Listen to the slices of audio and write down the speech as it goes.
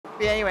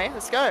But anyway,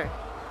 let's go.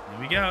 Here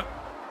we go.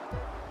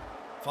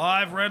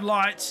 5 red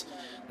lights.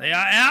 They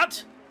are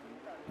out.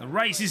 The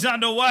race is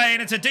underway,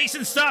 and it's a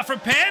decent start from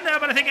Panda,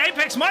 but I think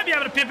Apex might be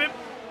able to pip him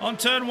on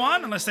turn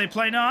 1, unless they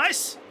play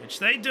nice, which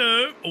they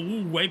do.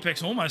 Ooh,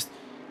 Apex almost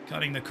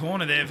cutting the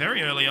corner there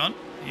very early on.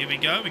 Here we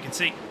go. We can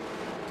see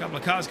a couple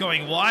of cars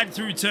going wide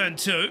through turn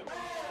 2,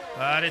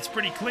 but it's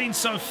pretty clean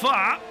so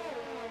far.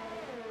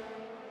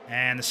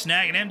 And the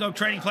Snag and M-Dog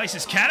trading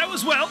places. Cato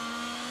as well.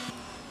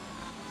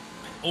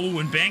 Oh,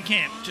 and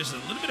Bandcamp, just a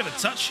little bit of a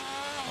touch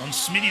on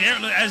Smitty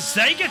there as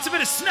Zay gets a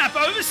bit of snap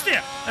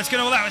oversteer. That's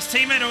going to allow his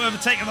teammate to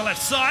overtake on the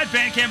left side.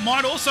 Bandcamp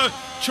might also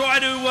try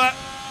to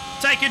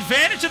take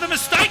advantage of the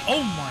mistake.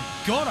 Oh my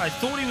god, I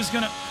thought he was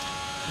going to...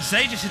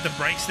 Zay just hit the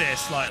brakes there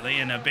slightly,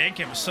 and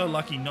Bandcamp was so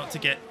lucky not to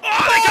get...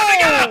 Oh, they come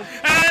together!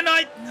 And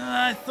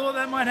I thought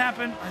that might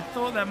happen.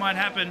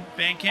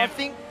 Bandcamp, I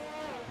think...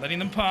 letting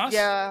them pass.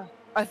 Yeah,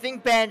 I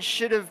think Band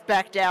should have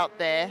backed out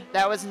there.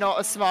 That was not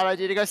a smart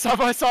idea to go side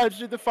by side to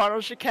do the final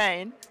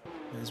chicane.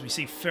 As we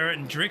see Ferret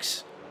and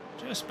Drix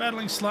just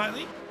battling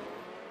slightly.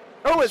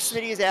 Oh, and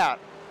Smitty is out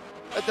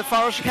at the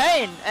final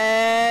chicane,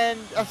 and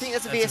I think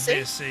that's a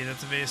VSC.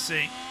 That's a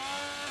VSC.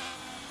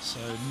 So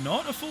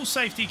not a full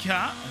safety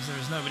car, as there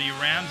is nobody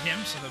around him,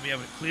 so they'll be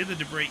able to clear the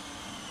debris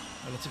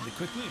relatively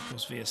quickly. Of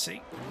course,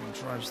 VSC everyone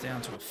drives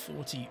down to a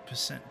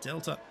 40%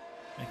 delta,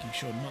 making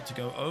sure not to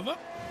go over,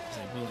 as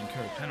they will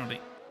incur a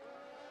penalty.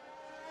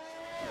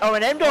 Oh,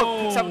 and M-Dog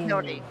picks up a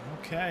penalty.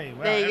 Okay,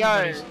 wow. There you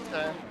go.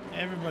 So.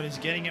 Everybody's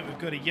getting it. We've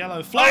got a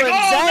yellow flag. Oh,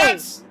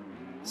 that's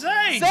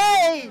Zay!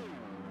 Zay!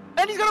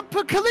 And he's got to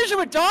put collision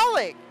with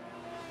Dalek!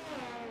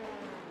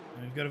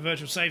 We've got a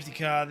virtual safety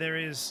car. There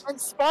is... And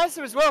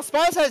Spicer as well.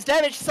 Spicer has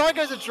damage. Side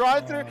goes a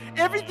drive-through. No.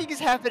 Everything is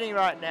happening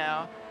right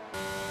now.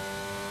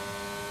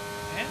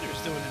 Panda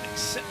is doing an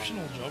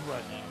exceptional job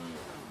right now.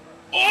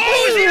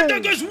 Oh,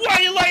 that goes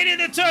way late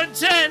into turn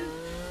 10!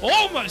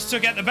 Almost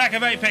took out the back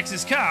of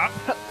Apex's car.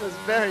 That was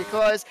very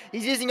close.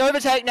 He's using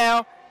overtake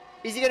now.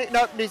 Is he gonna...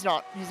 Nope, he's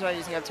not. He's not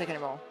using overtake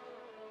anymore.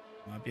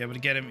 Might be able to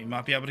get him. He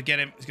might be able to get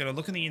him. He's going to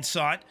look on the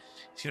inside.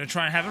 He's going to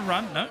try and have a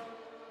run. No.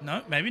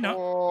 No, maybe not.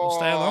 Oh. We'll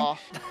stay along.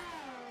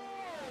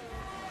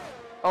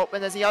 Oh,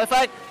 and there's a yellow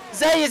flag.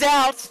 Zay is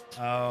out.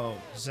 Oh,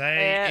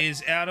 Zay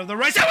is out of the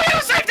race. And we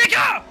have a safety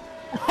car!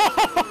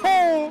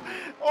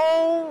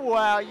 Oh,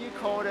 wow. You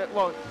called it.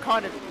 Well,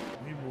 kind of.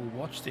 We will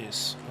watch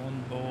this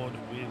on board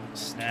with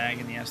Snag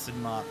and the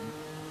Aston Martin.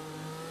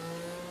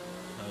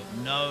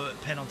 So no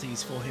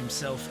penalties for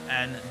himself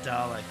and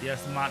Dalek. The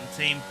Aston Martin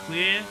team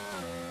clear.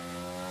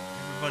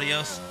 Everybody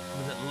else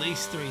with at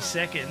least 3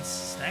 seconds.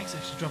 Snag's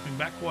actually dropping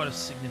back quite a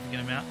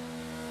significant amount.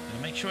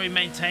 Gonna make sure he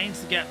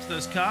maintains the gap to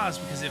those cars,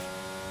 because if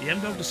the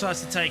M-Dog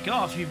decides to take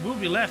off, he will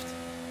be left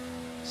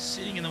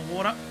sitting in the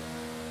water.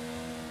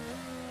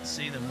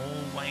 See them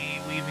all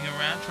weaving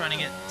around, trying to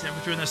get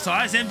temperature in those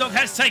tyres. M-Dog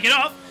has taken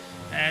off,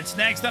 and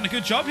Snag's done a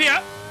good job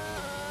here.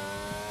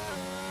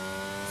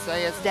 So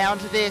yeah, it's down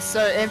to this.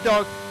 So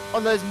M-Dog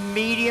on those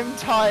medium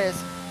tyres.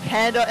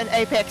 Panda and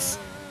Apex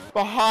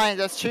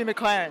behind those 2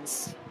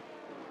 McLarens.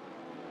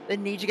 They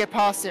need to get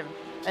past him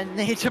and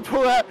need to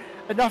pull out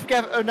enough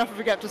of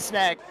a gap to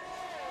Snag,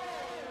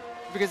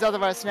 because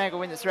otherwise Snag will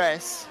win this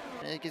race.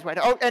 And it gives way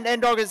to... Oh, and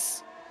M-Dog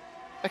is...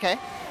 Okay.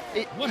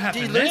 What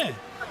happened there?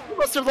 He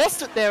must have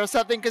lost it there or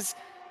something, because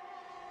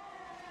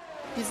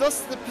he's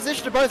lost the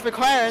position of both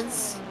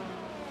McLarens.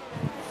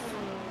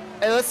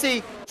 And let's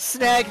see,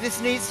 Snag.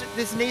 This needs to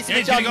be done now.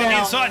 He's going to go on the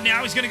inside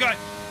now. He's going to go.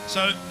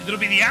 So it'll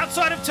be the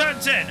outside of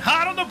turn 10.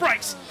 Hard on the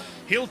brakes.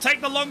 He'll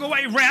take the longer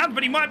way round,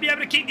 but he might be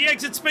able to keep the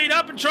exit speed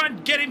up and try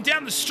and get him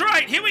down the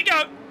straight. Here we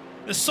go.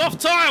 The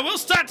soft tyre will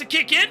start to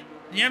kick in.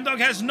 The M-Dog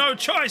has no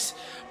choice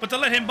but to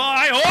let him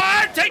by.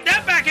 Oh, take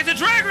that back. It's a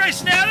drag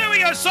race now. There we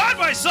go, side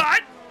by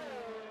side.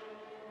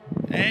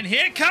 And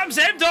here comes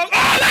M-Dog.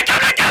 Oh, they come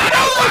together.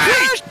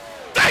 Oh,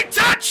 they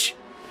touch.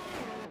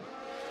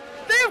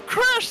 They have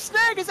crashed.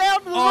 Snag is out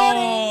of the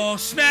running. Oh,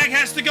 Snag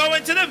has to go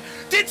into them.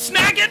 Did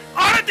Snag it?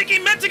 I don't think he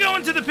meant to go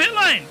into the pit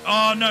lane.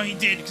 Oh, no, he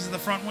did, because of the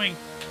front wing.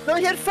 No,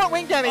 he had front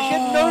wing damage. He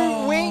had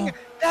no wing.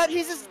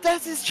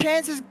 That's his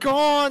chance is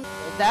gone.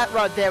 That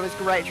right there was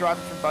great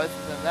driving from both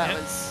of them. That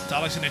was...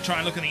 Dalek's going to try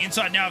and look on the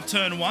inside now of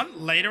turn 1.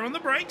 Later on the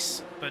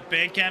brakes. But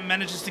Bandcamp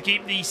manages to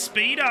keep the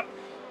speed up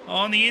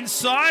on the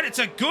inside. It's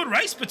a good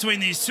race between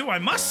these two, I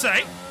must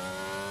say.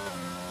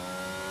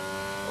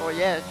 Oh,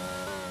 yeah.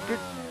 Good.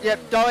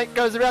 Yep, Dalek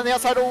goes around the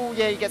outside. Oh,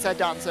 yeah, he gets that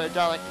done. So,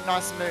 Dalek,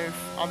 nice move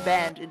on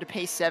Band into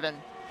P7.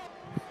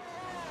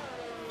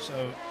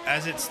 So,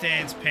 as it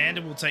stands,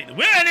 Panda will take the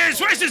win. And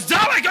there's races.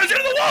 Dalek goes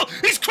into the wall.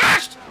 He's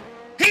crashed.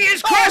 He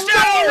is crashed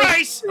out of the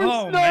race.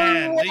 Oh, no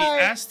man. way. The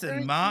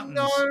Aston Martins.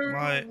 No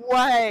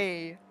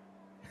way.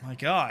 My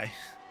guy.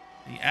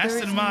 The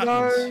Aston Martins.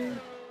 No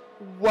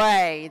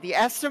way. The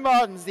Aston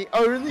Martins, the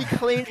only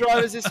clean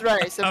drivers this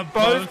race, have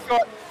both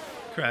got...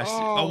 crashed.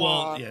 Oh,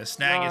 well, yeah,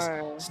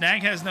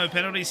 Snag has no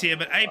penalties here,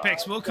 but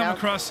Apex will come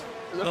across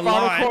the final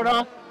line.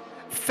 corner.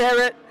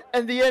 Ferret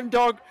and the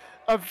M-Dog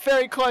are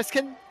very close.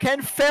 Can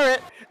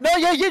Ferret? No,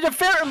 yeah, the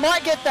Ferret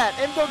might get that.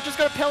 M-Dog just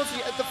got a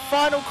penalty at the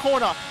final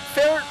corner.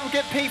 Ferret will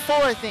get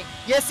P4, I think.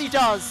 Yes, he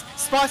does.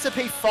 Spicer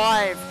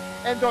P5.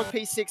 M-Dog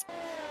P6.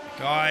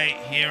 Guy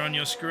here on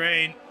your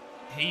screen,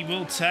 he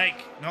will take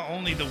not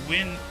only the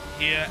win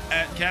here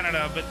at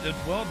Canada, but the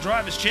World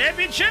Drivers'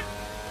 Championship.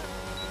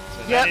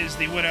 So that is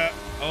the winner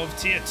of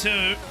Tier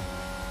 2.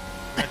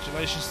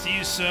 Congratulations to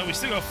you, sir. We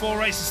still got 4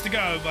 races to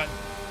go, but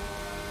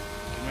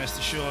you can rest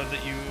assured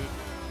that you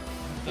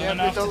done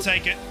enough to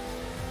take it.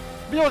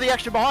 With all the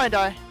action behind,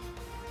 I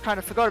kind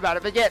of forgot about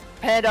it. But yeah,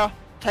 Panda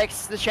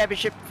takes the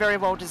championship, very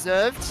well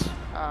deserved.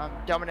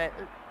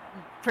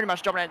 Pretty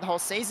much dominated the whole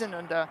season,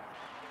 and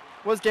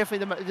was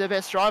definitely the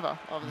best driver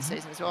of the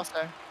season as well.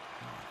 So,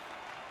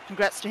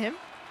 congrats to him.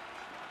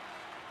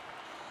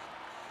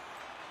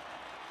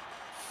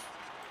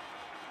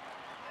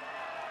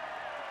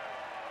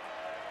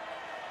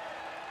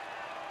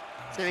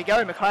 So there we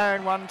go,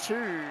 McLaren 1-2,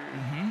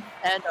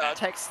 and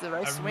takes the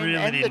race win.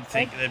 I really didn't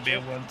think there'd be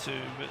a 1-2,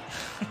 but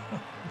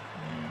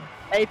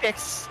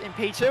Apex in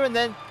P2, and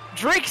then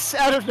Drix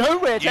out of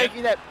nowhere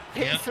taking that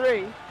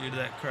P3. Due to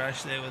that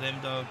crash there with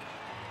M-Dog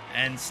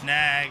and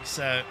Snag,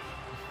 so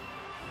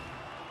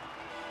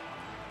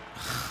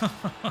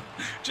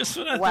just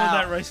when I thought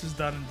that race was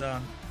done and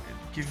done,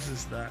 it gives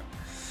us that.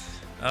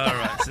 All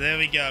right, so there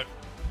we go.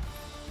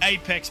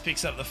 Apex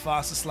picks up the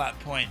fastest lap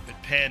point, but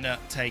Panda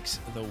takes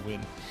the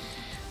win.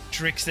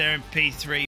 Tricks there in P3.